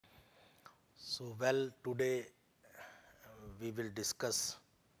So, well, today we will discuss,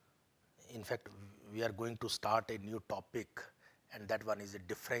 in fact, we are going to start a new topic, and that one is a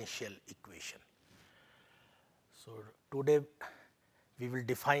differential equation. So, today we will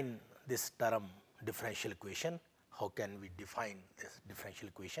define this term differential equation. How can we define this differential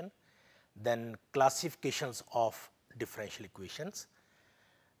equation? Then classifications of differential equations,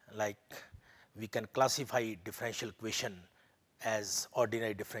 like we can classify differential equation as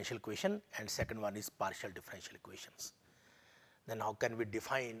ordinary differential equation, and second one is partial differential equations. Then how can we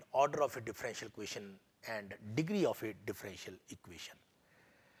define order of a differential equation and degree of a differential equation?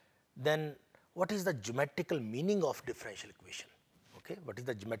 Then what is the geometrical meaning of differential equation? Okay, what is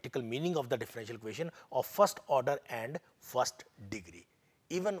the geometrical meaning of the differential equation of first order and first degree?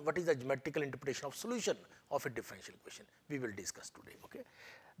 Even what is the geometrical interpretation of solution of a differential equation, we will discuss today. Okay.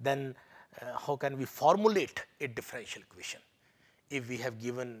 Then how can we formulate a differential equation? If we have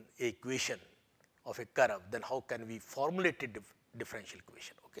given a equation of a curve, then how can we formulate a differential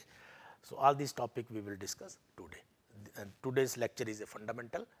equation? Okay. So, all these topics we will discuss today, and today's lecture is a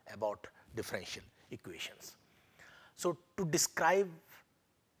fundamental about differential equations. So, to describe,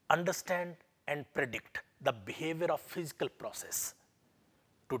 understand and predict the behavior of physical process,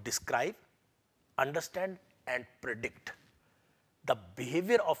 to describe, understand and predict the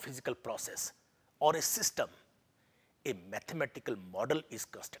behavior of physical process or a system, a mathematical model is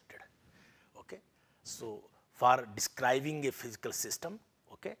constructed. Okay. So, for describing a physical system,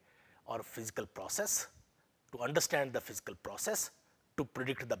 okay, or physical process, to understand the physical process, to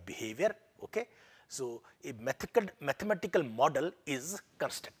predict the behavior. Okay. So, a mathematical model is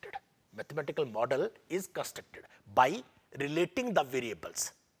constructed. Mathematical model is constructed by relating the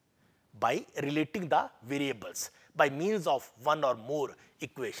variables, by means of one or more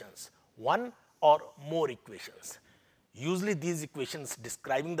equations, one or more equations. Usually these equations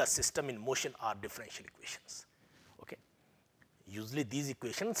describing the system in motion are differential equations. Okay. Usually these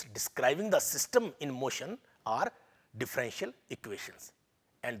equations describing the system in motion are differential equations,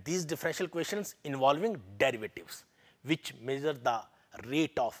 and these differential equations involving derivatives which measure the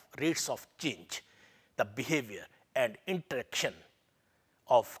rates of change, the behavior and interaction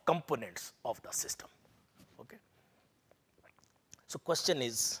of components of the system. Okay. So, question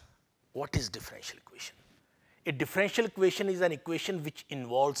is, what is differential equation? A differential equation is an equation which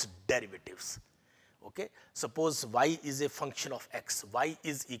involves derivatives. Okay. Suppose y is a function of x, y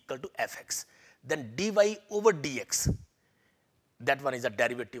is equal to fx, then dy over dx, that one is a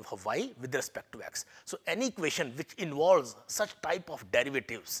derivative of y with respect to x. So, any equation which involves such type of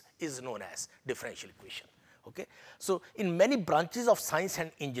derivatives is known as differential equation. Okay. So, in many branches of science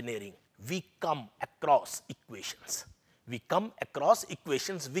and engineering, we come across equations. We come across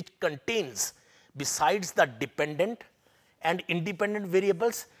equations which contains, besides the dependent and independent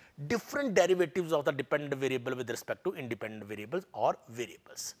variables, different derivatives of the dependent variable with respect to independent variables or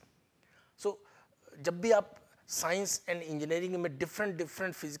variables. So, जब भी आप science and engineering में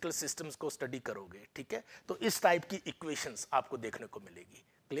different physical systems को study करोगे, ठीक है, तो इस टाइप की इक्वेशंस आपको देखने को मिलेगी.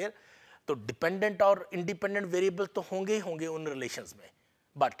 क्लियर? तो डिपेंडेंट और इंडिपेंडेंट वेरिएबल तो होंगे ही होंगे उन रिलेशंस में,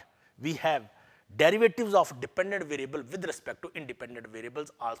 but we have derivatives of dependent variable with respect to independent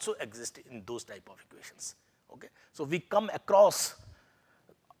variables also exist in those type of equations. Okay. So, we come across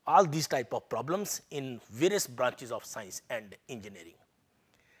all these type of problems in various branches of science and engineering.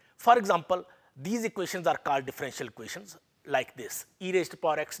 For example, these equations are called differential equations like this: e raised to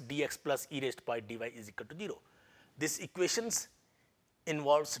power x dx plus e raised to power dy is equal to 0. This equations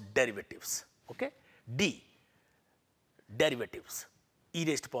involves derivatives. Okay. D, derivatives, e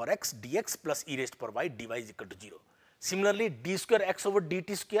raised to power x dx plus e raised to power y dy is equal to 0. Similarly, d square x over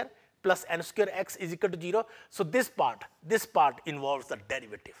dt square plus n square x is equal to 0. So, this part involves the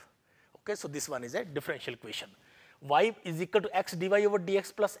derivative. Okay. So, this one is a differential equation. Y is equal to x dy over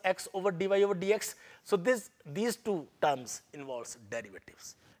dx plus x over dy over dx. So, these two terms involves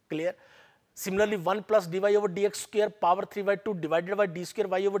derivatives. Clear? Similarly, 1 plus dy over dx square power 3 by 2 divided by d square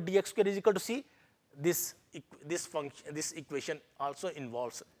y over dx square is equal to c. This equation also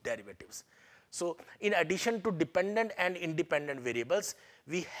involves derivatives. So, in addition to dependent and independent variables,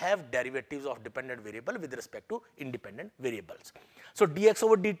 we have derivatives of dependent variable with respect to independent variables. So, dx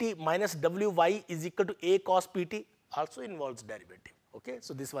over dt minus wy is equal to a cos pt also involves derivative. Okay.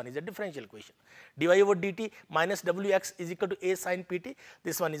 So, this one is a differential equation. Dy over dt minus wx is equal to a sin pt,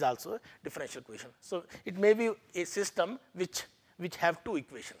 this one is also a differential equation. So, it may be a system which have two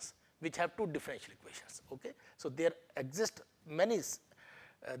equations, which have two differential equations. Okay. So, there exist many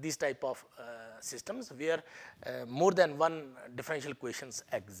these type of systems where more than one differential equations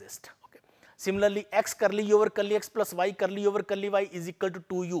exist. Okay. Similarly, x curly over curly x plus y curly over curly y is equal to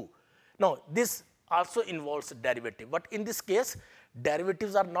 2u. Now, this also involves derivative, but in this case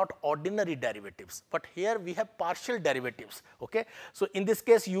derivatives are not ordinary derivatives, but here we have partial derivatives. Okay. So, in this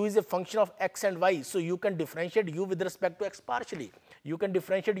case u is a function of x and y, so you can differentiate u with respect to x partially, you can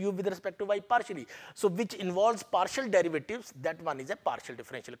differentiate u with respect to y partially. So, which involves partial derivatives, that one is a partial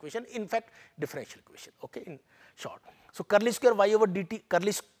differential equation, in fact differential equation, okay, in short. So, curly square y over dt,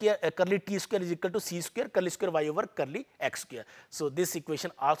 curly t square is equal to c square curly square y over curly x square. So, this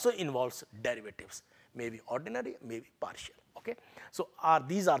equation also involves derivatives, maybe ordinary, maybe partial. Okay. So,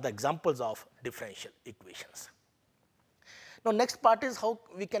 these are the examples of differential equations. Now, next part is how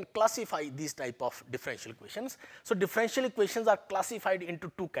we can classify these type of differential equations. So, differential equations are classified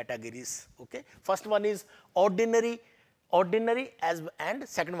into two categories. Okay. First one is ordinary and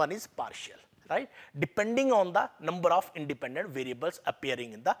second one is partial, right, depending on the number of independent variables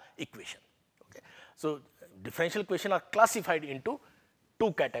appearing in the equation. Okay. So, differential equations are classified into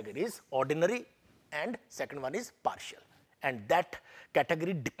two categories, ordinary and second one is partial, and that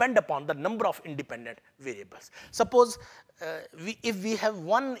category depend upon the number of independent variables. Suppose if we have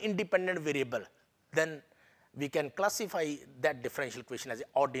one independent variable, then we can classify that differential equation as an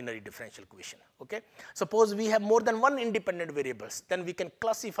ordinary differential equation. Okay. Suppose we have more than one independent variables, then we can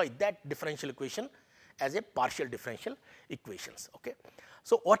classify that differential equation as a partial differential equations. Okay.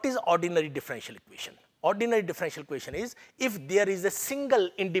 So, what is ordinary differential equation? Ordinary differential equation is if there is a single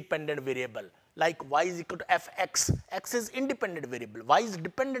independent variable like y is equal to fx, x is independent variable, y is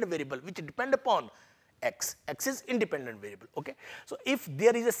dependent variable which depend upon x, x is independent variable. Okay. So, if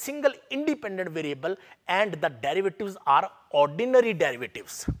there is a single independent variable and the derivatives are ordinary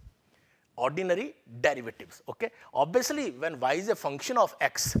derivatives, okay. Obviously, when y is a function of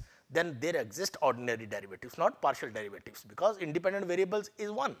x, then there exist ordinary derivatives, not partial derivatives, because independent variables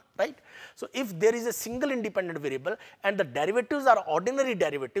is one, right. So, if there is a single independent variable and the derivatives are ordinary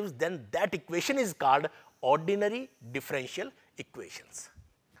derivatives, then that equation is called ordinary differential equations.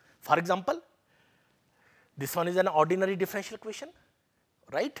 For example, this one is an ordinary differential equation,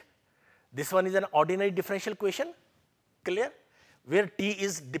 right. This one is an ordinary differential equation, clear, where t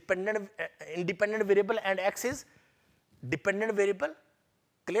is independent variable and x is dependent variable.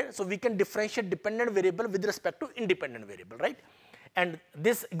 Clear? So, we can differentiate dependent variable with respect to independent variable, right. And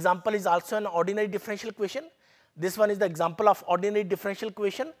this example is also an ordinary differential equation. This one is the example of ordinary differential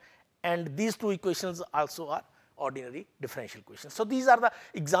equation, and these two equations also are ordinary differential equations. So, these are the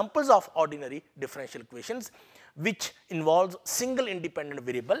examples of ordinary differential equations which involves single independent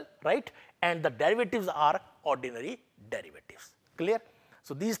variable, right, and the derivatives are ordinary derivatives. Clear?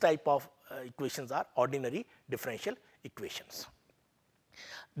 So, these type of equations are ordinary differential equations.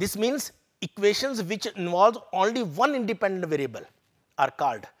 This means equations which involve only one independent variable are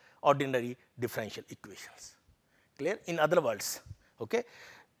called ordinary differential equations. Clear? In other words, okay,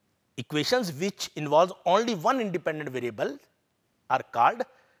 equations which involve only one independent variable are called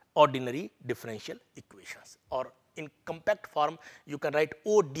ordinary differential equations, or in compact form you can write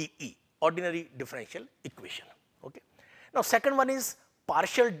ODE, ordinary differential equation. Okay. Now, second one is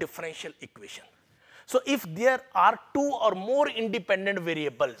partial differential equation. So, if there are two or more independent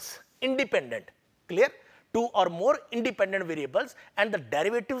variables, clear, two or more independent variables and the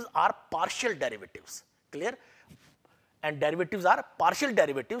derivatives are partial derivatives, clear, and derivatives are partial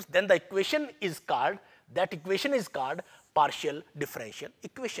derivatives, then the equation is called, partial differential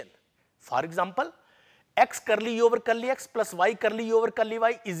equation. For example, x curly u over curly x plus y curly u over curly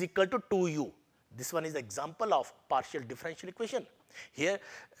y is equal to 2u. This one is the example of partial differential equation. Here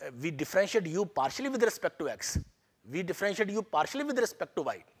we differentiate u partially with respect to x, we differentiate u partially with respect to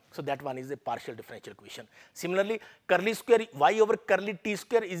y. So, that one is a partial differential equation. Similarly, curly square y over curly t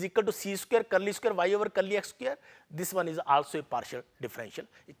square is equal to c square curly square y over curly x square. This one is also a partial differential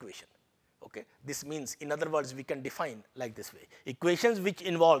equation. Okay. This means, in other words, we can define like this way: equations which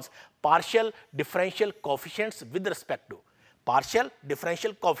involves partial differential coefficients with respect to partial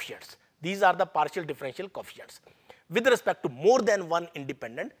differential coefficients. These are the partial differential coefficients with respect to more than one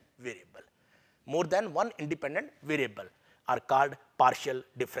independent variable. More than one independent variable are called partial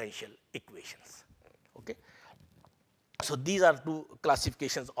differential equations. Okay. So, these are two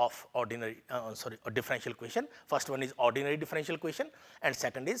classifications of differential equation. First one is ordinary differential equation and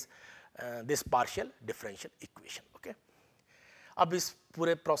second is this partial differential equation. Okay. अब इस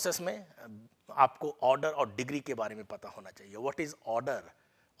पूरे process में आपको order और degree के बारे में पता होना चाहिए. What is order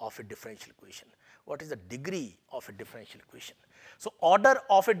of a differential equation? What is the degree of a differential equation? So, order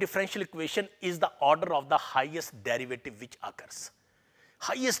of a differential equation is the order of the highest derivative which occurs.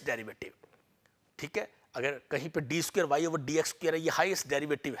 Highest derivative, ठीक है. अगर कहीं पे d square y over dx square है, ये highest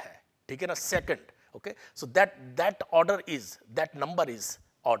derivative है, ठीक है ना, second. Okay. So, that order is, that number is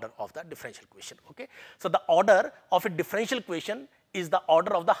order of the differential equation. Okay, so the order of a differential equation is the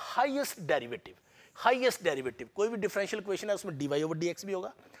order of the highest derivative. Highest derivative, कोई भी differential equation है उसमें dy over dx भी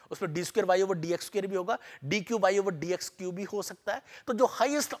होगा, उसमें d square y over dx square भी होगा, d cube y over dx cube भी हो सकता है. तो जो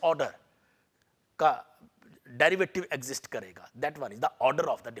हाईएस्ट ऑर्डर का डेरिवेटिव एग्जिस्ट करेगा, that one is the order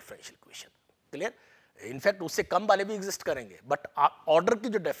of the differential equation. Clear? In fact उससे कम वाले भी एग्जिस्ट करेंगे, बट ऑर्डर की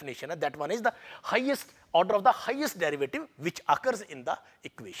जो डेफिनेशन है, that one is the highest order of the highest derivative which occurs in the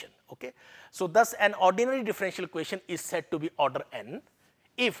equation. Okay, so thus an ordinary differential equation is said to be order n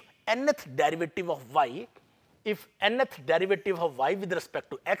if nth derivative of y, if nth derivative of y with respect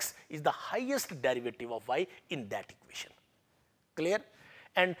to x is the highest derivative of y in that equation. Clear?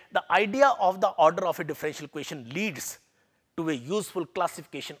 And the idea of the order of a differential equation leads to a useful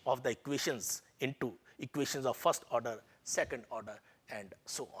classification of the equations into equations of first order, second order and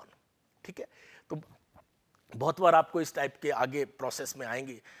so on. ठीक है, तो बहुत बार आपको इस type के आगे process में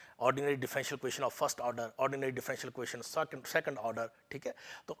आएंगे, ordinary differential equation of first order, ordinary differential equation second order. ठीक है,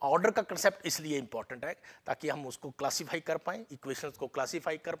 तो ऑर्डर का कंसेप्ट इसलिए इंपॉर्टेंट है ताकि हम उसको क्लासीफाई कर पाएँ, इक्वेशंस को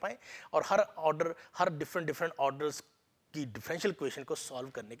क्लासीफाई कर पाएँ और हर ऑर्डर, हर डिफरेंट ऑर्डर्स की डिफरेंशियल इक्वेशन को सॉल्व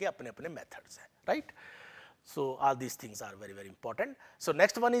करने के अपने अपने मेथड्स हैं. Right? So all these things are very important. So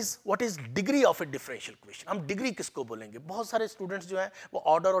next one is what is degree of a differential equation. हम डिग्री किसको बोलेंगे? बहुत सारे स्टूडेंट्स जो हैं वो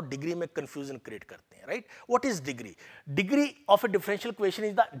ऑर्डर और डिग्री में कंफ्यूजन क्रिएट करते हैं. Right? What is degree? Degree of A differential equation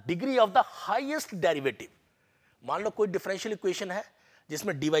is the degree of the highest derivative. मान लो कोई डिफरेंशियल इक्वेशन है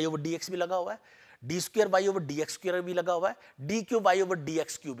जिसमें dy ओवर dx भी लगा हुआ है, d square y over dx square भी लगा हुआ है, d cube y over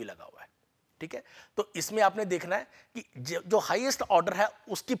dx cube भी लगा हुआ है. ठीक है, तो इसमें आपने देखना है कि जो हाईएस्ट ऑर्डर है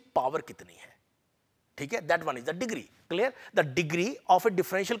उसकी पावर कितनी है. ठीक है, that one is the degree. Clear? The degree of A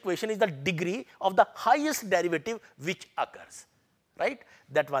differential equation is the degree of the highest derivative which occurs. Right?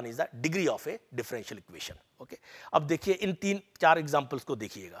 That one is the degree of A differential equation. Okay, अब देखिए इन 3-4 examples को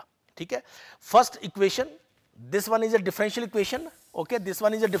देखिएगा. ठीक है, first equation, this one is a differential equation. Okay, this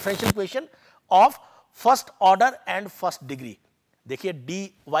one is a differential equation of first order and first degree. देखिए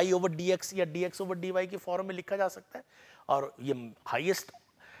dy over dx या dx over dy की form में लिखा जा सकता है और ये हाईएस्ट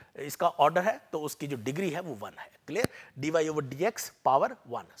इसका ऑर्डर है तो उसकी जो डिग्री है वो 1 है. Clear? dy over dx power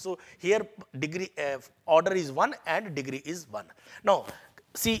 1. So here degree order is 1 and degree is 1. Now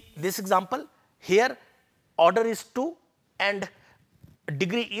see this example, here order is 2 and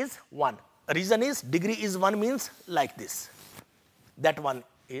degree is 1. Reason is degree is 1 means like this, that one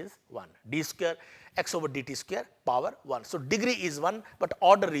is 1, d square x over dt square power 1. So degree is 1 but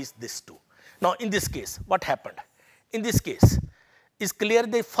order is this 2. Now in this case what happened? In this case is clear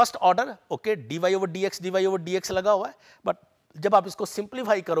the first order. Okay, dy over dx लगा हुआ है, but जब आप इसको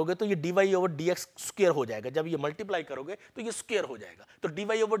simplify करोगे तो ये dy over dx square हो जाएगा. जब ये मल्टीप्लाई करोगे तो ये स्क्वायर हो जाएगा, तो dy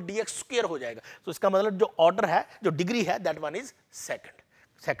over dx स्क्वायर हो जाएगा. तो इसका मतलब जो ऑर्डर है, जो डिग्री है, that one is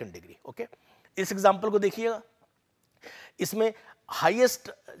second degree. Okay, इस एग्जांपल को देखिएगा, इसमें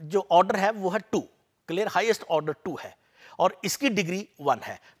हाईएस्ट जो ऑर्डर है वो है 2. क्लियर? हाईएस्ट ऑर्डर 2 है और इसकी डिग्री 1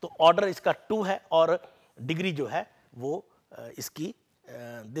 है, तो ऑर्डर इसका 2 है और डिग्री जो है वो इसकी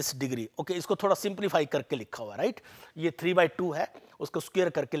दिस डिग्री. ओके, इसको थोड़ा सिंप्लीफाई करके लिखा हुआ है. राइट? ये 3/2 है, उसको स्क्वायर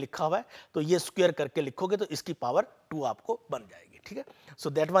करके लिखा हुआ है, तो ये स्क्वायर करके लिखोगे तो इसकी पावर 2 आपको बन जाएगी. ठीक है, so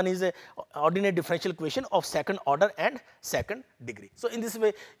that one is a ordinary differential equation of second order and second degree. So in this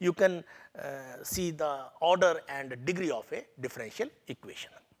way you can see the order and degree of A differential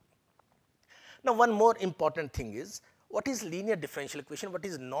equation. Now one more important thing is what is linear differential equation, what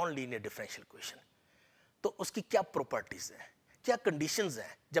is non-linear differential equation. तो उसकी क्या properties हैं, क्या conditions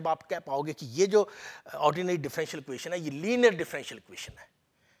हैं जब आप कह पाओगे कि ये जो ऑर्डिनरी डिफरेंशियल इक्वेशन है ये लीनियर डिफरेंशियल इक्वेशन है,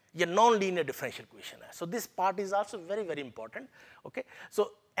 ये नॉन लीनियर डिफरेंशियल इक्वेशन है. So this part is also very important. Okay, so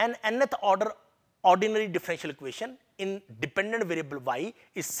N nth order ordinary differential equation in dependent variable y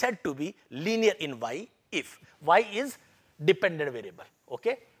is said to be linear in y if y is dependent variable.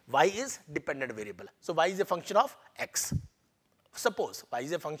 Okay, y is dependent variable, so y is a function of x. Suppose y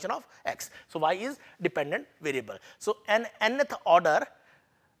is a function of x, so y is dependent variable. So an nth order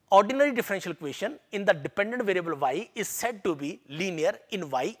ordinary differential equation in the dependent variable y is said to be linear in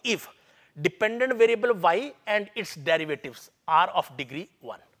y if dependent variable y and its derivatives are of degree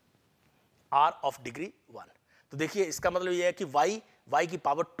 1. Are of degree 1. तो देखिए इसका मतलब यह है कि y की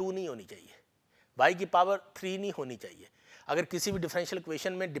power 2 नहीं होनी चाहिए, y की पावर 3 नहीं होनी चाहिए. अगर किसी भी डिफरेंशियल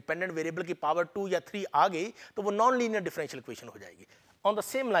इक्वेशन में डिपेंडेंट वेरिएबल की पावर 2 या 3 आ गई तो वो नॉन लीनियर डिफरेंशियल इक्वेशन हो जाएगी. On the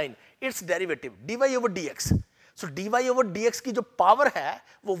same line it's derivative dy over dx. So dy over dx की जो पावर है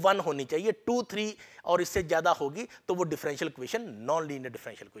वो 1 होनी चाहिए. 2, 3 और इससे ज्यादा होगी तो वो differential equation non linear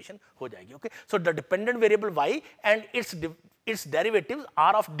differential equation हो जाएगी. Okay, so the dependent variable y and its derivatives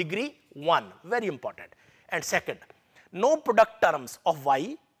are of degree 1. Very important. And second, no product terms of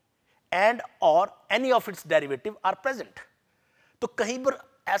y and or any of its derivative are present. तो कहीं पर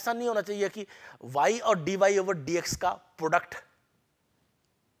ऐसा नहीं होना चाहिए कि y और dy over dx का प्रोडक्ट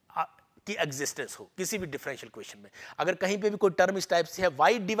की एग्जिस्टेंस हो किसी भी डिफरेंशियल इक्वेशन में. अगर कहीं पे भी कोई टर्म इस टाइप से है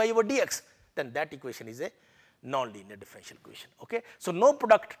y dy over dx, then that equation is a non-linear differential equation. Okay, so no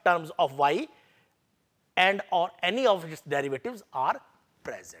product terms of y and or any of its derivatives are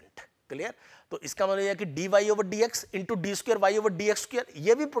present. Clear? तो इसका मतलब यह कि dy over dx into d square y over dx square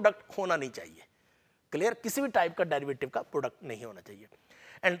ये भी product होना नहीं चाहिए. क्लियर? किसी भी टाइप का डेरिवेटिव का प्रोडक्ट नहीं होना चाहिए.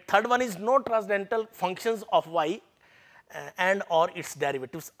 And third one is no transcendental functions of y and और इट्स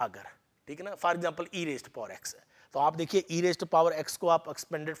डेरिवेटिव्स अगर. ठीक है ना. For example e raised power x है, तो आप देखिए e रेज्ड पावर x को आप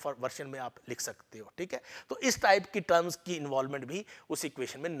एक्सपेंडेड वर्जन में आप लिख सकते हो. ठीक है. तो इस टाइप की टर्म्स की इन्वॉल्वमेंट भी उस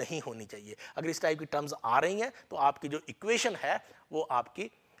इक्वेशन में नहीं होनी चाहिए. अगर इस टाइप की टर्म्स आ रही हैं तो आपकी जो इक्वेशन है वो आपकी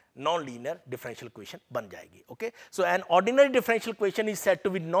non-linear differential equation बन जाएगी. Okay, so an ordinary differential equation is said to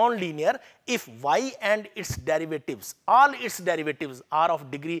be non-linear if y and its derivatives, all its derivatives are of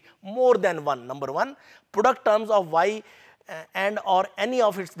degree more than 1. Number 1, product terms of y and or any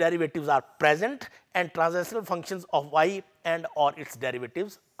of its derivatives are present and translational functions of y and or its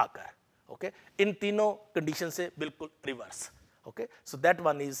derivatives occur. Okay, in तीनों conditions से बिल्कुल reverse. Okay, so that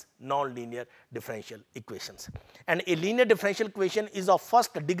one is non-linear differential equations. And a linear differential equation is of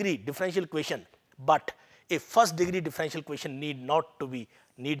first degree differential equation, but a first degree differential equation need not to be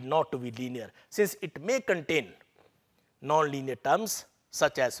linear, since it may contain non-linear terms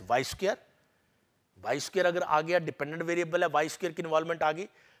such as y square. y square अगर आ गया dependent variable है, y square की involvement आ गई,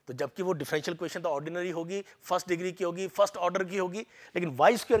 तो जबकि वो differential equation तो ordinary होगी, फर्स्ट डिग्री की होगी, फर्स्ट ऑर्डर की होगी, लेकिन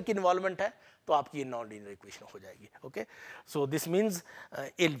y स्क्वायर की इन्वॉल्वमेंट है तो आपकी ये नॉन लीनियर इक्वेशन हो जाएगी. Okay, so this means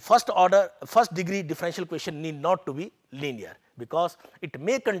in first degree differential equation need not to be linear because it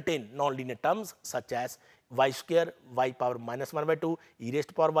may contain non linear terms such as y square, y power -1/2, e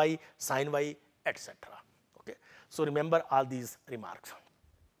raised power y, sin y etcetera. Okay, so remember all these remarks.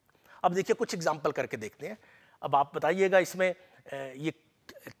 अब देखिए कुछ example करके देखते हैं. अब आप बताइएगा इसमें ये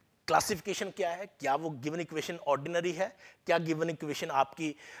क्लासिफिकेशन क्या है, क्या वो गिवन इक्वेशन ऑर्डिनरी है, क्या गिवन इक्वेशन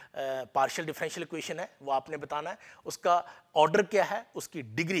आपकी पार्शियल डिफरेंशियल इक्वेशन है, वो आपने बताना है. उसका ऑर्डर क्या है, उसकी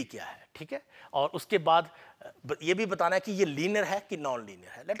डिग्री क्या है. ठीक है, और उसके बाद ये भी बताना है कि ये लीनियर है कि नॉन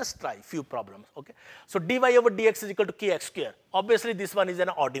लीनियर है. Let us try few problems. Okay, so dy over dx is equal to kx square. Obviously this one is an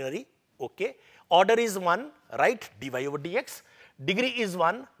ordinary. Okay, order is 1, right? dy over dx, degree is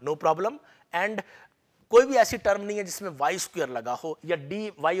 1, no problem. And कोई भी ऐसी term नहीं है जिसमें y square लगा हो या dy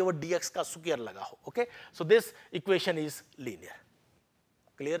over dx का स्क्वायर लगा हो. Okay, so this equation is linear.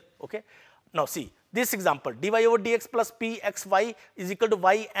 Clear? Okay, now see this example, dy over dx plus pxy is equal to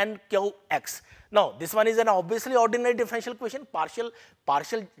y and qx. Now this one is an obviously ordinary differential equation.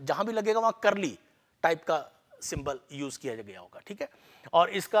 Partial जहां भी लगेगा वहां करली type का symbol use किया गया होगा. ठीक है, और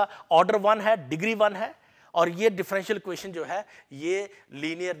इसका ऑर्डर 1 है, डिग्री 1 है, और ये डिफरेंशियल इक्वेशन जो है ये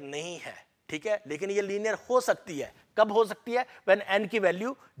लीनियर नहीं है. ठीक है, लेकिन ये लीनियर हो सकती है. कब हो सकती है? व्हेन n की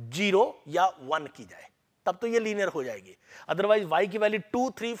वैल्यू 0 या 1 की जाए, तब तो ये लीनियर हो जाएगी. अदरवाइज y की वैल्यू 2,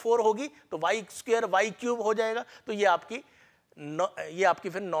 3, 4 होगी तो y स्क्वायर y क्यूब हो जाएगा, तो ये आपकी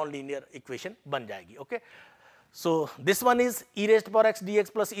फिर नॉन लीनियर इक्वेशन बन जाएगी. Okay, so this one is e raised power x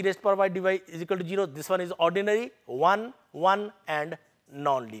dx plus e raised power y dy is equal to 0. This one is ordinary 1, 1 and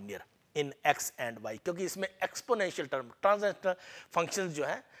non linear in x and y, क्योंकि इसमें exponential term translational functions जो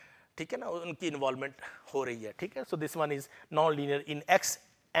है, ठीक है ना, उनकी involvement हो रही है. ठीक है, so this one is non linear in x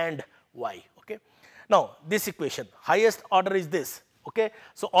and y. Okay, now this equation highest order is this. Okay,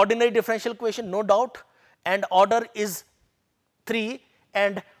 so ordinary differential equation no doubt, and order is 3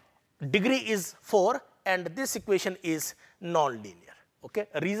 and degree is 4, and this equation is non-linear. Okay,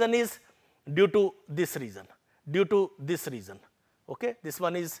 reason is due to this reason. Okay, this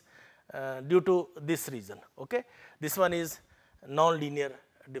one is due to this reason. Okay, this one is non-linear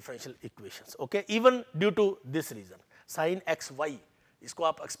differential equations. Okay, even due to this reason. Sin x y, इसको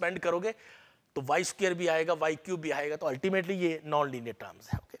आप expand करोगे तो y square भी आएगा, y cube भी आएगा, तो ultimately ये नॉन लीनियर टर्म्स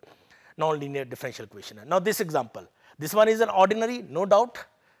है. Okay, non linear differential equation है. Now this example, this one is an ordinary, no doubt,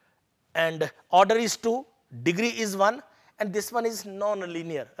 and order is 2, degree is 1, and this one is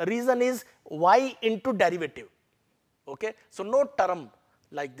non-linear. Reason is y into derivative. Okay, so no term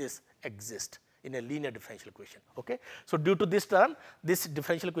like this exists in a linear differential equation. Okay, so due to this term, this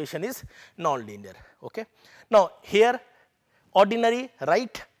differential equation is non-linear. Okay, now here ordinary,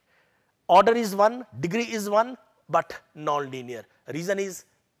 right, order is 1, degree is 1, but non-linear. Reason is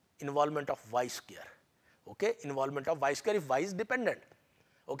involvement of y square. Okay, involvement of y square if y is dependent.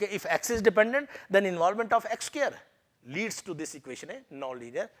 Okay, if x is dependent, then involvement of x square leads to this equation, a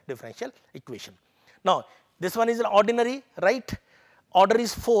non-linear differential equation. Now, this one is an ordinary, right? Order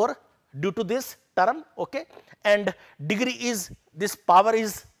is 4 due to this term, okay, and degree is, this power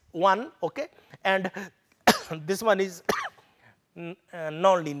is 1, okay, and this one is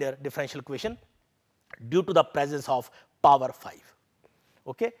non-linear differential equation due to the presence of power 5,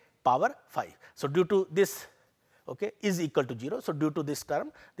 okay, power 5. So, due to this, okay, is equal to 0. So, due to this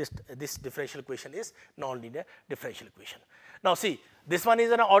term, this differential equation is non-linear differential equation. Now, see, this one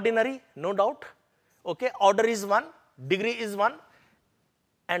is an ordinary, no doubt, okay, order is 1, degree is 1,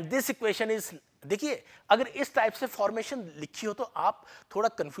 and this equation is, देखिए अगर इस type से formation लिखी हो तो आप थोड़ा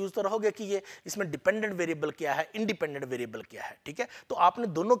confuse तो रहोगे कि ये इसमें डिपेंडेंट वेरिएबल क्या है, इंडिपेंडेंट वेरिएबल क्या है, ठीक है, तो आपने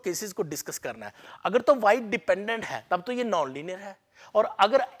दोनों केसेस को डिस्कस करना है. अगर तो y डिपेंडेंट है तब तो ये नॉन लीनियर है, और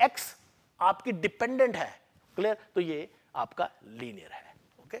अगर x आपकी डिपेंडेंट है, क्लियर, तो ये आपका लीनियर है.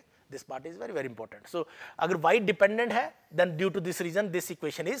 Okay, this part is very very important. सो अगर y डिपेंडेंट है then due to this reason this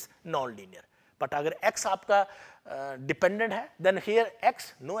equation is non linear, but अगर x आपका डिपेंडेंट है then here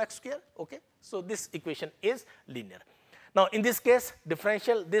x no x square. Okay, so this equation is linear. Now in this case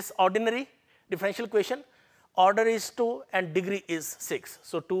differential, this ordinary differential equation, order is 2 and degree is 6.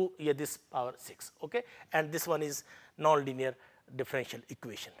 So 2, yeah, this power 6, okay, and this one is non-linear differential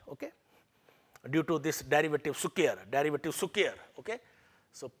equation, okay, due to this derivative square, okay.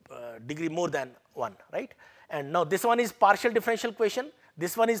 So degree more than 1, right, and now this one is partial differential equation,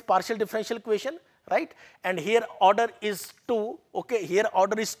 this one is partial differential equation, right, and here order is 2, okay, here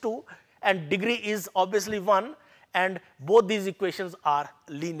order is 2 and degree is obviously 1, and both these equations are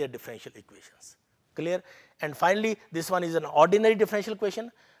linear differential equations, clear. And finally this one is an ordinary differential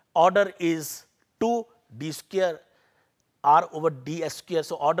equation, order is 2 d square r over ds square.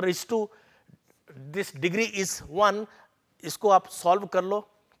 So order is 2, this degree is 1, इसको आप solve कर लो,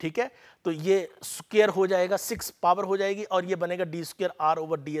 ठीक है, तो ये square हो जाएगा, 6 power हो जाएगी और ये बनेगा D square are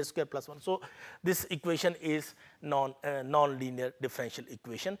over D S square plus 1. So this equation is non linear differential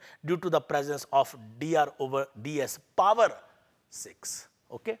equation due to the presence of D R over D S power 6.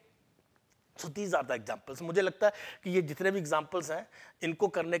 Okay, so these are the examples. मुझे लगता है कि ये जितने भी examples हैं इनको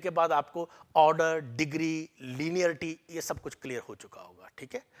करने के बाद आपको ऑर्डर, डिग्री, लीनियरिटी, ये सब कुछ क्लियर हो चुका होगा,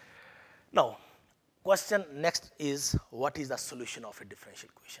 ठीक है. Now question next is what is the solution of A differential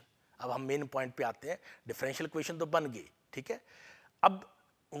equation. अब हम मेन पॉइंट पे आते हैं. डिफरेंशियल इक्वेशन तो बन गई, ठीक है, अब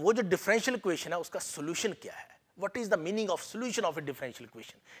वो जो डिफरेंशियल इक्वेशन है उसका सॉल्यूशन क्या है. What is the meaning of solution of A differential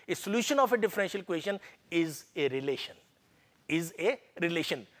equation. A solution of A differential equation is a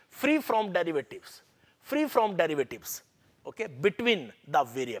relation free from derivatives, okay, between the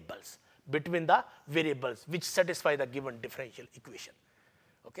variables which satisfy the given differential equation.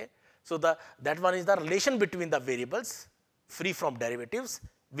 Okay, so that one is the relation between the variables free from derivatives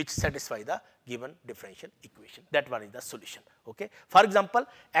which satisfy the given differential equation. That one is the solution. Okay, for example,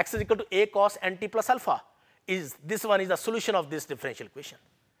 x is equal to a cos nt plus alpha, is this one is the solution of this differential equation.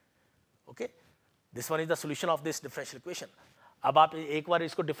 Okay, this one is the solution of this differential equation. अब आप एक बार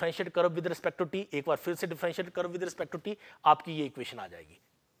इसको differentiate करो with respect to T, एक बार फिर से differentiate करो with respect to T, आपकी ये इक्वेशन आ जाएगी.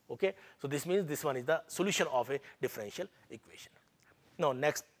 Okay, so this means this one is the solution of A differential equation. Now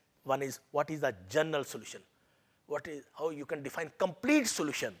next one is what is the general solution. What is how you can define complete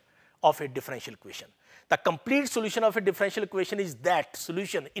solution of A differential equation. The complete solution of A differential equation is that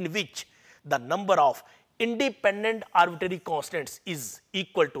solution in which the number of independent arbitrary constants is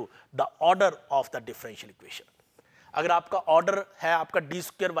equal to the order of the differential equation. अगर आपका order है आपका D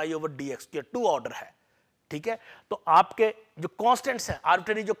square Y over D x square 2 order है, ठीक है, तो आपके जो कांस्टेंट्स हैं,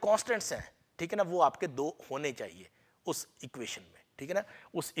 आर्बिट्रेरी जो कांस्टेंट्स हैं, ठीक है ना, वो आपके 2 होने चाहिए उस इक्वेशन में, ठीक है ना,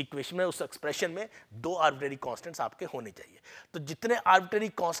 उस इक्वेशन में, उस एक्सप्रेशन में 2 आर्बिट्रेरी कांस्टेंट्स आपके होने चाहिए. तो जितने आर्बिट्रेरी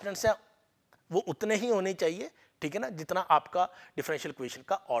कांस्टेंट्स हैं वो उतने ही होने चाहिए, ठीक है ना, जितना आपका डिफरेंशियल इक्वेशन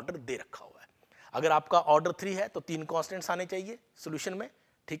का ऑर्डर दे रखा हुआ है. अगर आपका ऑर्डर 3 है तो 3 कांस्टेंट्स आने चाहिए सॉल्यूशन में,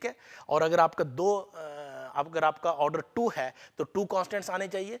 ठीक है, और अगर आपका अगर आपका ऑर्डर 2 है तो 2 कांस्टेंट्स आने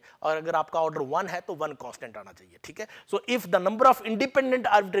चाहिए, और अगर आपका ऑर्डर 1 है तो 1 कांस्टेंट आना चाहिए, ठीक है. So if the number of independent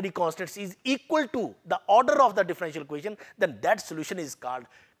arbitrary constants is equal to the order of the differential equation then that solution is called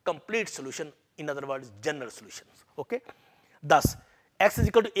complete solution, in other words general solution. Okay, thus x is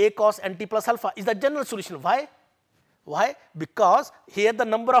equal to a cos nt plus alpha is the general solution. Why? Because here the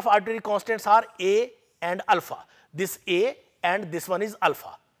number of arbitrary constants are a and alpha. This a and this one is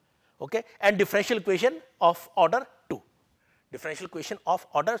alpha. Okay, and differential equation of order 2. Differential equation of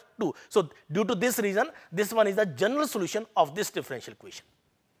order 2. So due to this reason, this one is the general solution of this differential equation.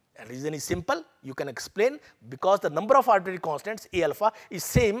 And reason is simple. You can explain because the number of arbitrary constants a alpha is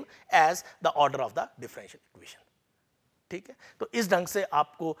same as the order of the differential equation. ठीक है। तो इस ढंग से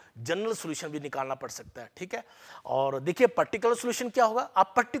आपको general solution भी निकालना पड़ सकता है, ठीक है। और देखिए पर्टिकुलर सॉल्यूशन क्या होगा,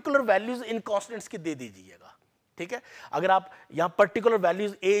 आप पर्टिकुलर वैल्यूज इन कांस्टेंट्स की दे दीजिएगा, ठीक है। अगर आप यहाँ particular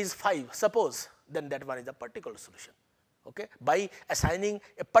values a is 5 suppose, then that one is the particular solution. Okay, by assigning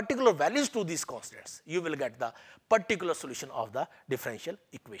a particular values to these constants, you will get the particular solution of the differential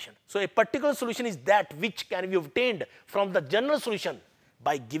equation. So a particular solution is that which can be obtained from the general solution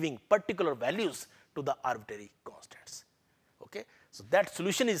by giving particular values to the arbitrary constants. Okay, so that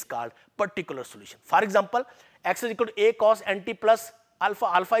solution is called particular solution. For example, x is equal to a cos nt plus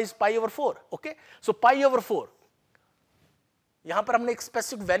alpha, alpha is pi over 4. Okay, so pi over 4, यहाँ पर हमने एक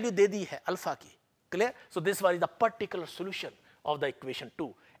specific value दे दी है alpha की, clear? So this one is the particular solution of the equation 2,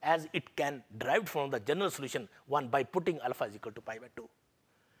 as it can derived from the general solution 1 by putting alpha is equal to pi by 2.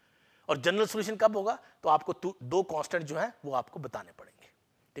 और general solution कब होगा, तो आपको दो constant जो है वो आपको बताने पड़ेंगे,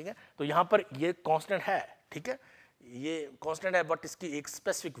 ठीक है। तो यहाँ पर ये कांस्टेंट है, ठीक है, ये कांस्टेंट है बट इसकी एक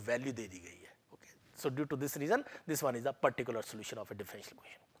स्पेसिफिक वैल्यू दे दी गई है। Okay, so due to this reason this one is the particular solution of A differential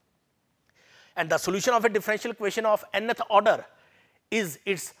equation, and the solution of a differential equation of nth order is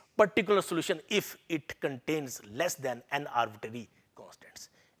its particular solution if it contains less than n arbitrary constants.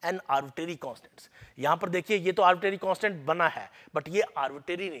 n arbitrary constants, यहाँ पर देखिए ये तो arbitrary constant बना है but ये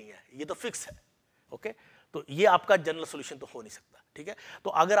arbitrary नहीं है, ये तो फिक्स है। ओके, तो ये आपका जनरल सॉल्यूशन तो हो नहीं सकता, ठीक है। तो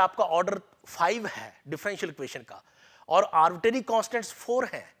अगर आपका ऑर्डर 5 है डिफरेंशियल इक्वेशन का और आर्बिट्रेरी कांस्टेंट्स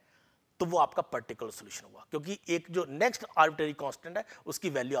 4 हैं, तो वो आपका पर्टिकुलर सॉल्यूशन हुआ, क्योंकि एक जो नेक्स्ट आर्बिट्रेरी कांस्टेंट है उसकी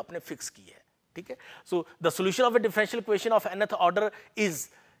वैल्यू आपने फिक्स की है, ठीक है। So the solution of A differential equation of nth order is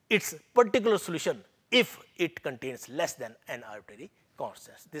it's particular solution if it contains less than n arbitrary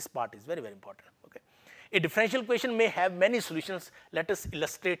constants. This part is very important. Okay, a differential equation may have many solutions. Let us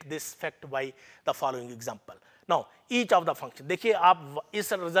illustrate this fact by the following example. Now each of the function, देखिए आप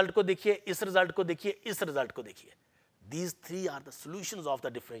इस result को देखिए, इस result को देखिए, इस result को देखिए, these three are the solutions of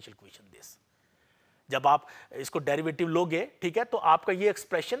the differential equation. This जब आप इसको डेरिवेटिव लोगे, ठीक है, तो आपका ये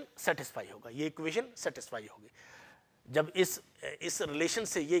एक्सप्रेशन सेटिस्फाई होगा, ये इक्वेशन सेटिस्फाई होगी। जब इस रिलेशन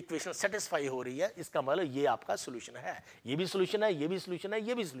से ये इक्वेशन सेटिस्फाई हो रही है, इसका मतलब ये आपका सॉल्यूशन है, ये भी सॉल्यूशन है, ये भी सॉल्यूशन है,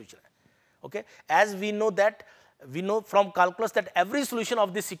 ये भी सॉल्यूशन है। Okay, as we know from calculus that every solution of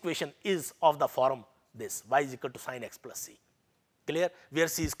this equation is of the form this y is equal to sin x plus c. Clear? Where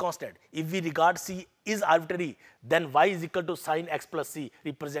c is constant. If we regard c is arbitrary, then y is equal to sin x plus c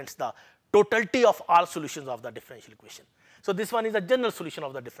represents the totality of all solutions of the differential equation. So this one is the general solution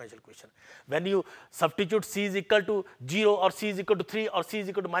of the differential equation. When you substitute c is equal to 0 or c is equal to 3 or c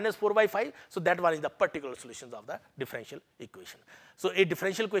is equal to minus 4 by 5, so that one is the particular solutions of the differential equation. So a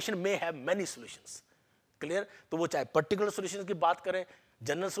differential equation may have many solutions. Clear? तो वो चाहे particular solutions की बात करें,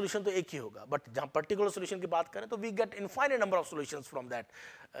 general solution तो एक ही होगा, but जहाँ पर्टिकुलर सॉल्यूशन की बात करें तो we get infinite number of solutions from that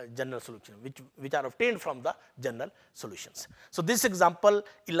general solution which are obtained from the general solutions. So this example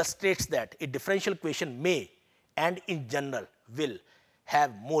illustrates that a differential equation may and in general will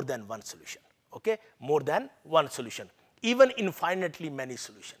have more than one solution. Okay, more than one solution, even infinitely many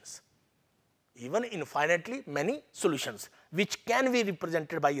solutions. Even infinitely many solutions, which can be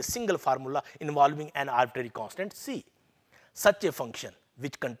represented by a single formula involving an arbitrary constant c. Such a function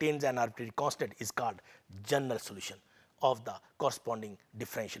which contains an arbitrary constant is called general solution of the corresponding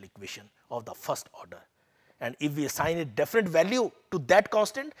differential equation of the first order. And if we assign a definite value to that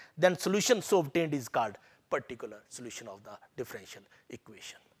constant, then solution so obtained is called particular solution of the differential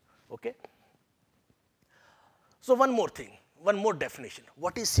equation. Okay. So one more thing, one more definition.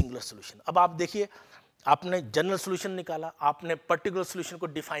 What is singular solution? अब आप देखिए, आपने general solution निकाला, आपने particular solution को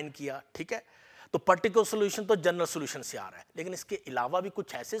define किया, ठीक है। तो पर्टिकुलर सॉल्यूशन तो जनरल सॉल्यूशन से आ रहा है, लेकिन इसके अलावा भी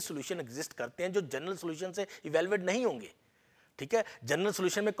कुछ ऐसे सॉल्यूशन एग्जिस्ट करते हैं जो जनरल सॉल्यूशन से इवैल्यूएट नहीं होंगे, ठीक है। जनरल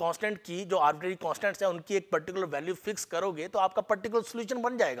सॉल्यूशन में कांस्टेंट की जो आर्बिट्रेरी कांस्टेंट्स हैं उनकी एक पर्टिकुलर वैल्यू फिक्स करोगे तो आपका पर्टिकुलर सॉल्यूशन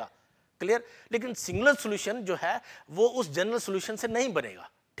बन जाएगा, क्लियर। लेकिन सिंगुलर सॉल्यूशन जो है वो उस जनरल सॉल्यूशन से नहीं बनेगा,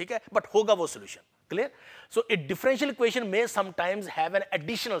 ठीक है, बट होगा वो सॉल्यूशन, क्लियर। सो ए डिफरेंशियल इक्वेशन में sometimes have an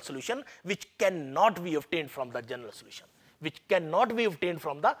additional solution which can not be obtained from the general solution, which cannot be obtained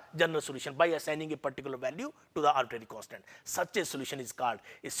from the general solution by assigning a particular value to the arbitrary constant. Such a solution is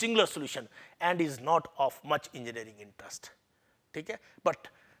called a singular solution and is not of much engineering interest. ठीक है, but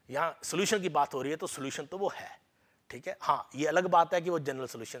यहाँ solution की बात हो रही है तो solution तो वो है, ठीक है। हाँ, ये अलग बात है कि वो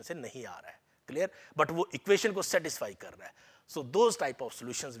general solution से नहीं आ रहा है, clear, बट वो equation को satisfy कर रहा है. So those type of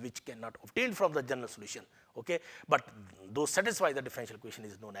solutions which cannot obtain from the general solution, okay, but those satisfy the differential equation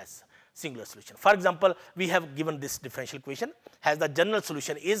is known as singular solution. For example, we have given this differential equation has the general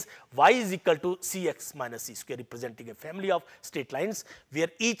solution is y is equal to cx minus c square, representing a family of straight lines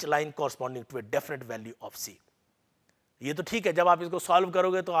where each line corresponding to a definite value of c. ये तो ठीक है, जब आप इसको solve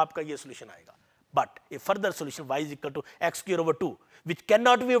करोगे तो आपका ये सोल्यूशन आएगा, But a further solution y is equal to x square over 2, which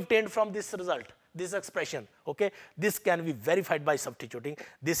cannot be obtained from this result, this expression. Okay, this can be verified by substituting.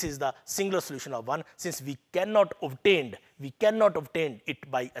 This is the singular solution of 1, since we cannot obtain it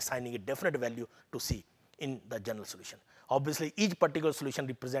by assigning a definite value to c in the general solution. Obviously, each particular solution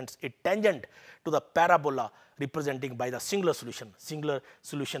represents a tangent to the parabola representing by the singular solution. Singular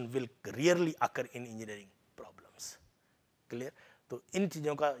solution will rarely occur in engineering problems. Clear? तो इन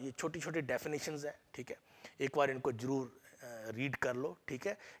चीज़ों का ये छोटी छोटी definitions हैं, ठीक है, एक बार इनको जरूर रीड कर लो, ठीक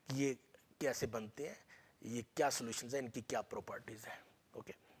है, कि ये कैसे बनते हैं, ये क्या सॉल्यूशंस हैं, इनकी क्या प्रॉपर्टीज हैं.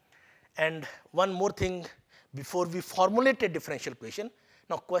 Okay, and one more thing before we formulate A differential equation.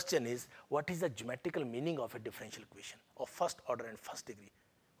 Now question is, what is the geometrical meaning of a differential equation of first order and first degree,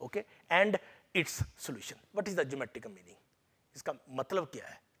 okay, and its solution? What is the geometrical meaning? इसका मतलब क्या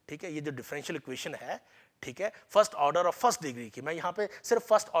है, ठीक है, ये जो differential equation है, ठीक है, फर्स्ट ऑर्डर और फर्स्ट डिग्री की, मैं यहाँ पे सिर्फ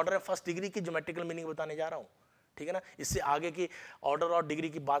फर्स्ट ऑर्डर और फर्स्ट डिग्री की ज्योमेट्रिकल मीनिंग बताने जा रहा हूँ, ठीक है ना, इससे आगे की ऑर्डर और डिग्री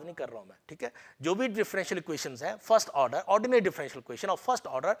की बात नहीं कर रहा हूँ मैं, ठीक है. जो भी डिफरेंशियल इक्वेशंस हैं, first order ordinary differential equation और फर्स्ट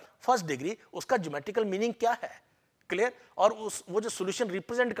ऑर्डर फर्स्ट डिग्री, उसका ज्योमेट्रिकल मीनिंग क्या है, क्लियर, और वो जो सॉल्यूशन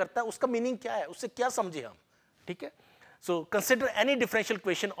रिप्रेजेंट करता है उसका मीनिंग क्या है, उससे क्या समझे हम, ठीक है. So consider any differential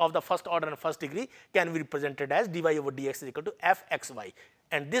equation of the first order and first degree can be represented as dy over dx is equal to fxy,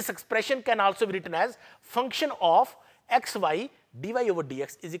 and this expression can also be written as function of xy dy over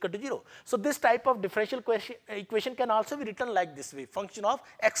dx is equal to 0. So this type of differential equation can also be written like this way, function of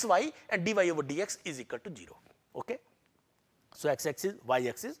xy and dy over dx is equal to 0. Okay, so x-axis,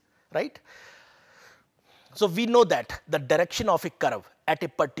 y-axis, right. So we know that the direction of a curve at a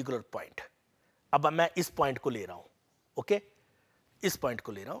particular point, अब मैं इस point को ले रहा हूं, okay, इस point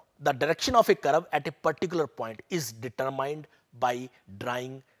को ले रहा हूं, the direction of A curve at a particular point is determined by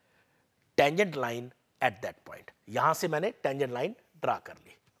drawing tangent line at that point. यहां से मैंने टेंजेंट लाइन ड्रा कर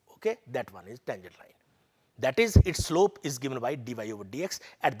ली, okay, that one is tangent line, that is it's slope is given by dy over dx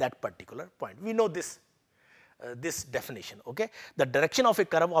at that particular point. We know this definition, okay. The direction of a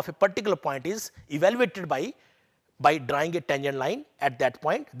curve of a particular point is evaluated by drawing a tangent line at that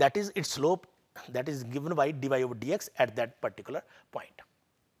point, that is its slope, that is given by dy over dx at that particular point.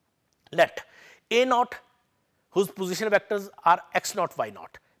 Let a naught, whose position vectors are x naught y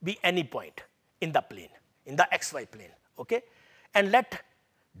naught, be any point in the plane, in the xy plane, okay, and let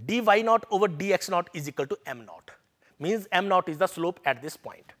dy naught over dx naught is equal to m naught, means m naught is the slope at this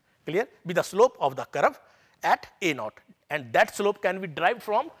point, clear, be the slope of the curve at a naught, and that slope can be derived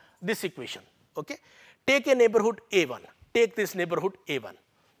from this equation, okay. Take a neighborhood a1, take this neighborhood a1,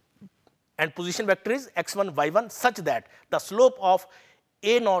 and position vector is x1 y1 such that the slope of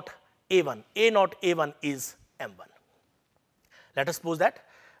a naught a1 is m1. Let us suppose that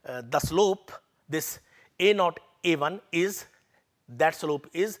the slope, this a naught a1 is, that slope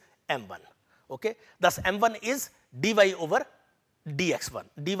is m1, okay. Thus m1 is dy over dx1,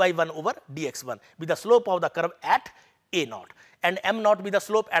 dy1 over dx1 be the slope of the curve at a naught, and m naught be the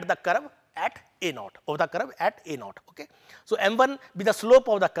slope at the curve at a naught, of the curve at a naught, okay. So m1 be the slope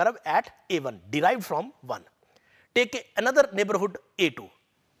of the curve at a1 derived from 1. Take another neighborhood a2,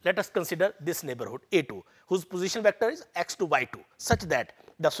 let us consider this neighborhood a2 whose position vector is x2 y2 such that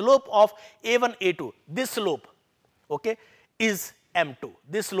the slope of a1 a2, this slope, okay, is m2,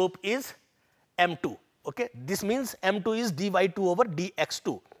 this slope is m2, okay. This means m2 is dy2 over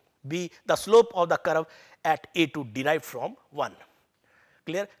dx2 be the slope of the curve at a2 derived from 1,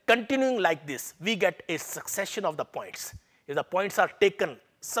 clear. Continuing like this, we get a succession of the points. If the points are taken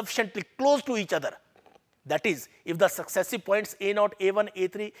sufficiently close to each other, that is, if the successive points a0, a1,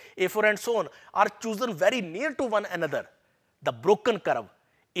 a3, a4 and so on are chosen very near to one another, the broken curve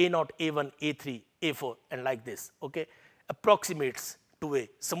a0, a1, a3, a4 and like this, okay, approximates to a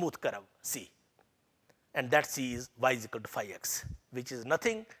smooth curve C, and that C is y is equal to phi x, which is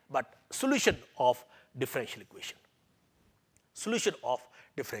nothing but solution of differential equation, solution of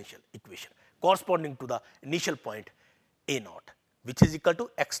differential equation corresponding to the initial point a0, which is equal to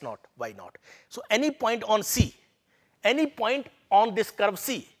x naught y naught. So any point on C, any point on this curve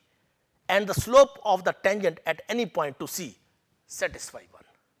C, and the slope of the tangent at any point to C satisfy 1,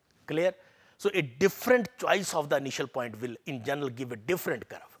 clear. So a different choice of the initial point will in general give a different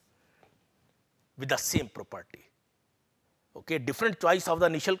curve with the same property, okay. Different choice of the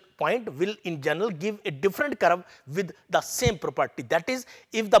initial point will in general give a different curve with the same property, that is,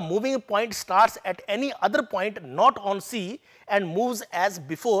 if the moving point starts at any other point not on C and moves as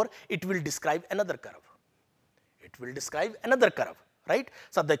before, it will describe another curve, it will describe another curve, right.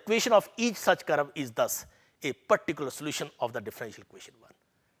 So the equation of each such curve is thus a particular solution of the differential equation 1,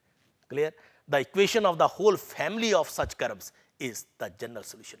 clear. The equation of the whole family of such curves is the general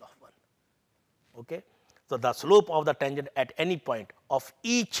solution of 1. Okay. So, the slope of the tangent at any point of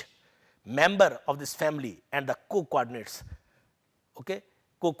each member of this family and the co-coordinates, okay,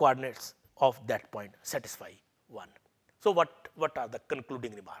 co-coordinates of that point satisfy 1. So, what are the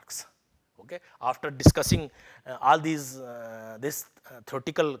concluding remarks? Okay. After discussing all these this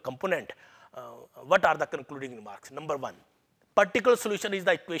theoretical component, what are the concluding remarks? Number 1, particular solution is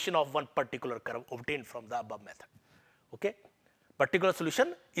the equation of one particular curve obtained from the above method. Okay. Particular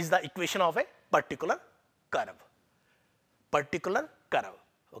solution is the equation of a particular curve. Particular curve.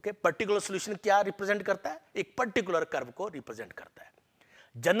 Okay. Particular solution क्या represent करता है? एक particular curve को represent करता है.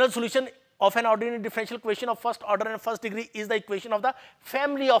 General solution of an ordinary differential equation of first order and first degree is the equation of the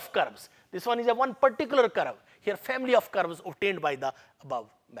family of curves. This one is a one particular curve. Here family of curves obtained by the above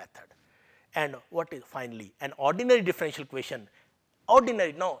method. And what is finally an ordinary differential equation?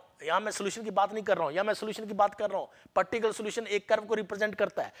 Ordinary, no, यहाँ मैं solution की बात नहीं कर रहा हूँ, यहाँ मैं solution की बात कर रहा हूँ. Particular solution एक curve को represent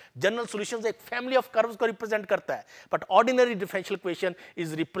करता है. General solutions एक family of curves को represent करता है. But ordinary differential equation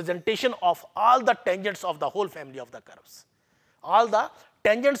is representation of all the tangents of the whole family of the curves. All the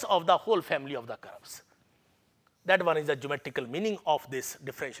tangents of the whole family of the curves. That one is the geometrical meaning of this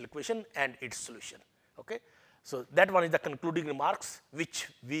differential equation and its solution. Okay. So, that one is the concluding remarks which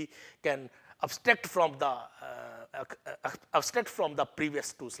we can abstract from the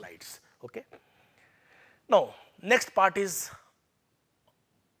previous 2 slides. Okay. Now, next part is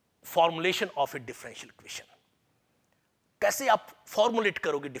formulation of a differential equation. कैसे आप formulate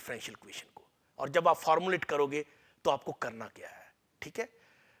करोगे differential equation को, और जब आप formulate करोगे तो आपको करना क्या है? ठीक है,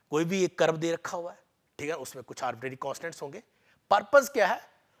 कोई भी एक कर्व दे रखा हुआ है, ठीक है, उसमें कुछ आर्बिट्रेरी कांस्टेंट्स होंगे. पर्पस क्या है?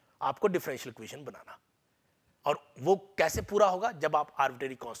 आपको डिफरेंशियल इक्वेशन बनाना. और वो कैसे पूरा होगा? जब आप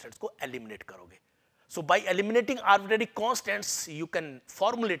आर्बिट्रेरी कांस्टेंट्स को एलिमिनेट करोगे. सो bye eliminating arbitrary constants you can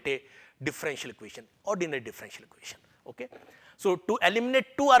formulate A differential equation, ordinary differential equation. Okay. So, to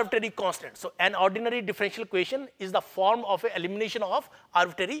eliminate 2 arbitrary constants, so an ordinary differential equation is the form of a elimination of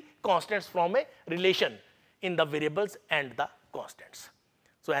arbitrary constants from a relation in the variables and the constants.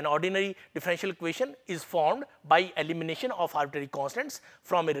 So, an ordinary differential equation is formed by elimination of arbitrary constants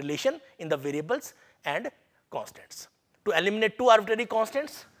from a relation in the variables and constants. To eliminate 2 arbitrary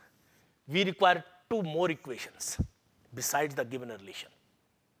constants, we require 2 more equations besides the given relation.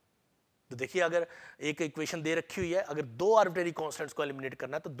 तो देखिए, अगर एक equation दे रखी हुई है, अगर 2 arbitrary constants को eliminate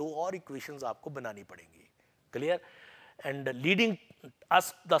करना है तो 2 और इक्वेशंस आपको बनानी पड़ेंगी. Clear? And leading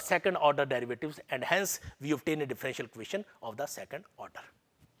us the second order derivatives and hence we obtain a differential equation of the second order.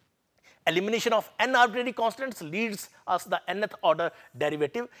 Elimination of n arbitrary constants leads us the nth order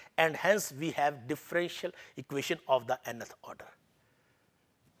derivative and hence we have differential equation of the nth order.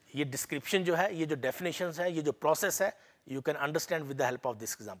 ये description जो है, ये जो definitions है, ये जो process है, you can understand with the help of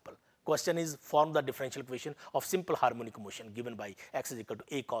this example. Question is form the differential equation of simple harmonic motion given by x is equal to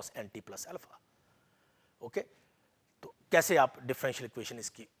a cos nt plus alpha. Okay? तो कैसे आप differential equation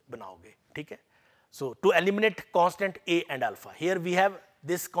इसकी बनाओगे? ठीक है? So to eliminate constant a and alpha, here we have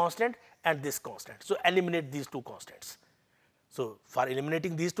this constant and this constant. So eliminate these 2 constants. So for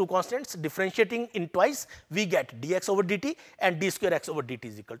eliminating these 2 constants, differentiating in twice, we get dx over dt and d square x over dt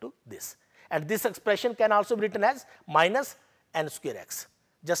is equal to this. And this expression can also be written as minus n square x.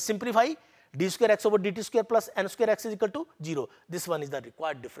 Just simplify, d square x over dt square plus n square x is equal to 0. This one is the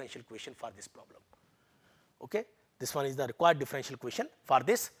required differential equation for this problem. Okay? This one is the required differential equation for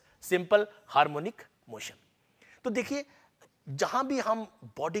this simple harmonic motion. तो देखिए, जहां भी हम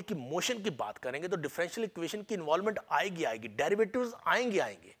body की motion की बात करेंगे तो डिफरेंशियल इक्वेशन की इन्वॉल्वमेंट आएगी, डेरिवेटिव्स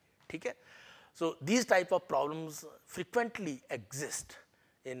आएंगे. ठीक है? So these type of problems frequently exist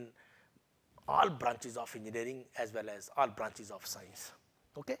in all branches of engineering as well as all branches of science.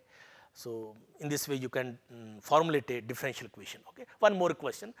 Okay? So in this way you can formulate a differential equation. Okay? One more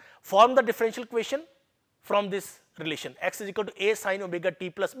question. Form the differential equation from this relation x is equal to a sin omega t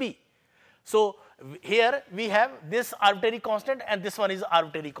plus b. So here we have this arbitrary constant and this one is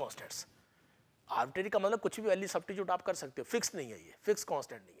arbitrary constants. Arbitrary का मतलब कुछ भी value substitute आप कर सकते हो, fix नहीं है, ये फिक्स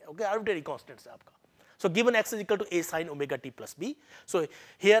कांस्टेंट नहीं है. ओके, आर्बिट्रेरी कांस्टेंट्स है आपका. So given x is equal to a sin omega t plus b. So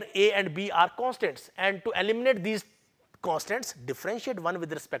here a and b are constants, and to eliminate these constants, differentiate one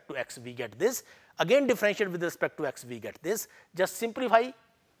with respect to x, we get this. Again differentiate with respect to x, we get this. Just simplify,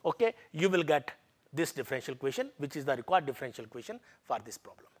 okay, you will get this differential equation, which is the required differential equation for this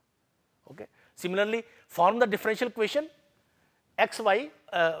problem. Okay. Similarly, form the differential equation xy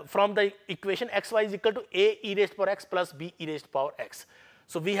from the equation xy is equal to a e raised power x plus b e raised power x.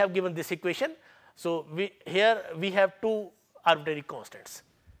 So we have given this equation. So here we have 2 arbitrary constants.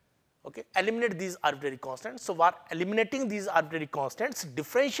 Okay, eliminate these arbitrary constants. So for eliminating these arbitrary constants,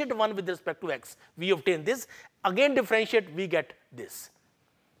 differentiate one with respect to x. We obtain this. Again differentiate, we get this.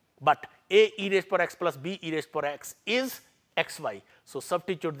 But a e raised power x plus b e raised power x is xy, so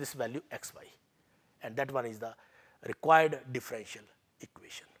substitute this value xy, and that one is the required differential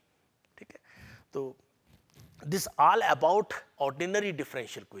equation. ठीक है, तो this all about ordinary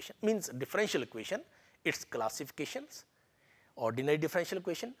differential equation, means differential equation, its classifications, ordinary differential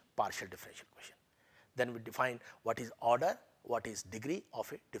equation, partial differential equation. Then we define what is order, what is degree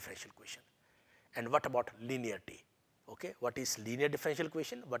of a differential equation, and what about linearity. Okay, what is linear differential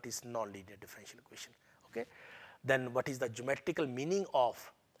equation, what is non-linear differential equation. Okay, then what is the geometrical meaning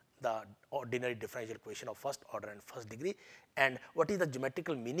of the ordinary differential equation of first order and first degree, and what is the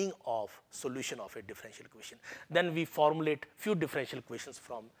geometrical meaning of solution of a differential equation. Then we formulate few differential equations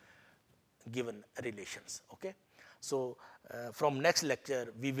from given relations. Okay, so from next lecture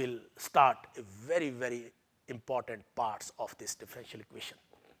we will start a very important parts of this differential equation,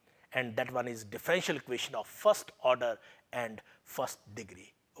 and that one is differential equation of first order and first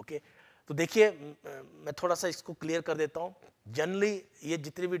degree. Okay, तो देखिए मैं थोड़ा सा इसको clear कर देता हूँ. Generally ये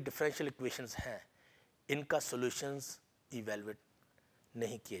जितने भी डिफरेंशियल इक्वेशंस हैं इनका सॉल्यूशंस इवैल्यूएट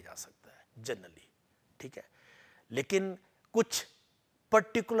नहीं किए जा सकता है जनरली. ठीक है, लेकिन कुछ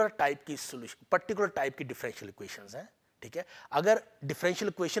पर्टिकुलर टाइप की सॉल्यूशन, पर्टिकुलर टाइप की डिफरेंशियल इक्वेशंस हैं. ठीक है, अगर डिफरेंशियल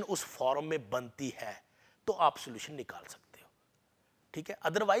इक्वेशन उस फॉर्म में बनती है तो आप सॉल्यूशन निकाल सकते हो. ठीक है,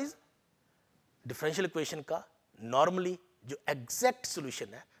 अदरवाइज डिफरेंशियल इक्वेशन का नॉर्मली जो एग्जैक्ट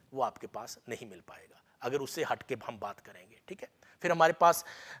सॉल्यूशन है वो आपके पास नहीं मिल पाएगा अगर उससे हट के हम बात करेंगे. ठीक है, फिर हमारे पास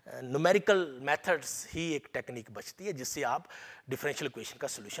न्यूमेरिकल मेथड्स ही एक टेक्निक बचती है जिससे आप डिफरेंशियल इक्वेशन का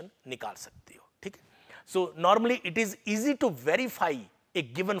सॉल्यूशन निकाल सकते हो. ठीक है, so normally it is easy to verify A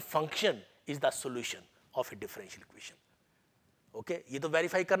given function is the solution of A differential equation. Okay, ये तो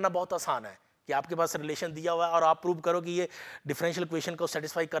वेरीफाई करना बहुत आसान है कि आपके पास रिलेशन दिया हुआ है और आप प्रूव करो कि ये डिफरेंशियल इक्वेशन को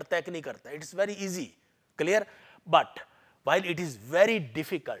सेटिस्फाई करता है कि नहीं करता है. It is very easy, clear. But while it is very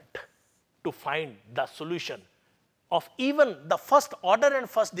difficult to find the solution of even the first order and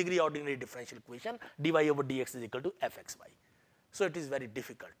first degree ordinary differential equation dy over dx is equal to fxy. So it is very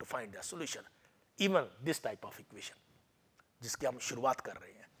difficult to find the solution even this type of equation जिसकी हम शुरुआत कर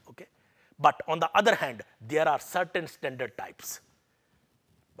रहे हैं. Okay, but on the other hand there are certain standard types.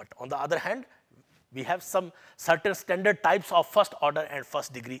 But on the other hand we have some certain standard types of first order and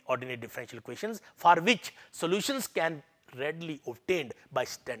first degree ordinary differential equations for which solutions can readily obtained by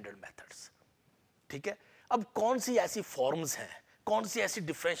standard methods. ठीक है, अब कौन सी ऐसी forms हैं, कौन सी ऐसी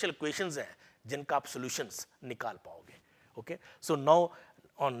differential equations हैं जिनका आप सॉल्यूशंस निकाल पाओगे. Okay, so now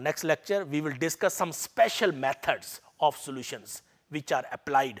on next lecture we will discuss some special methods of solutions which are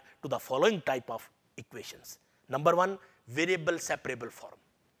applied to the following type of equations. Number one, variable separable form.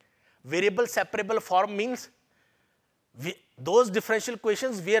 Variable separable form means those differential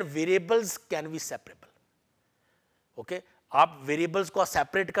equations where variables can be separable. Okay, आप variables को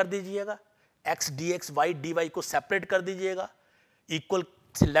separate कर दीजिएगा, x dx y dy को separate कर दीजिएगा, equal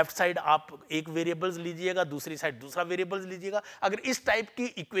left side आप एक variables लीजिएगा, दूसरी साइड दूसरा वेरिएबल्स लीजिएगा. अगर इस टाइप की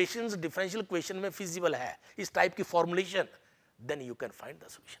इक्वेशंस डिफरेंशियल इक्वेशन में फिजिबल है, इस टाइप की formulation, then you can find the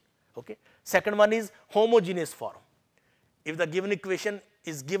solution. Okay, second one is homogeneous form. If the given equation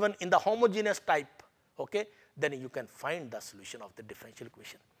is given in the homogeneous type, okay, then you can find the solution of the differential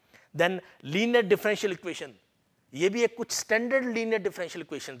equation. Then linear differential equation, ये भी एक कुछ standard linear differential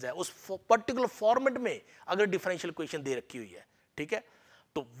equations है, उस particular format में अगर differential equation दे रखी हुई है. ठीक है,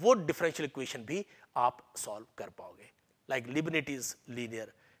 तो वो डिफरेंशियल इक्वेशन भी आप सॉल्व कर पाओगे, लाइक लिबनिटीज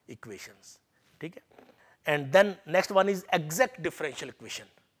लीनियर इक्वेशंस. ठीक है, and then next one is exact differential equation.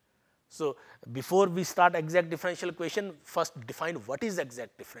 So before we start exact differential equation, first define what is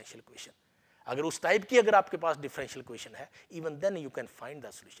exact differential equation. अगर उस टाइप की अगर आपके पास डिफरेंशियल इक्वेशन है, even then you can find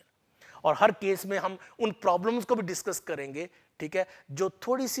the solution. और हर case में हम उन प्रॉब्लम्स को भी डिस्कस करेंगे. ठीक है, जो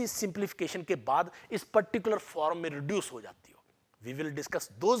थोड़ी सी सिंप्लीफिकेशन के बाद इस पर्टिकुलर फॉर्म में रिड्यूस हो जाती हो. We will discuss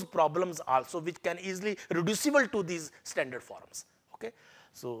those problems also which can easily reducible to these standard forms. Okay,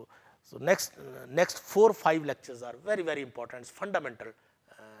 so next 4-5 lectures are very important, fundamental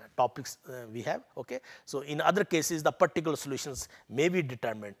topics we have. Okay, so in other cases the particular solutions may be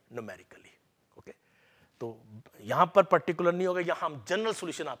determined numerically. तो यहाँ पर particular नहीं होगा, यहाँ हम general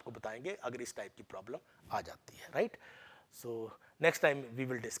solution आपको बताएंगे अगर इस टाइप की प्रॉब्लम आ जाती है. Right, so next time we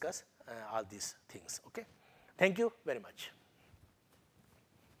will discuss all these things. Okay, thank you very much.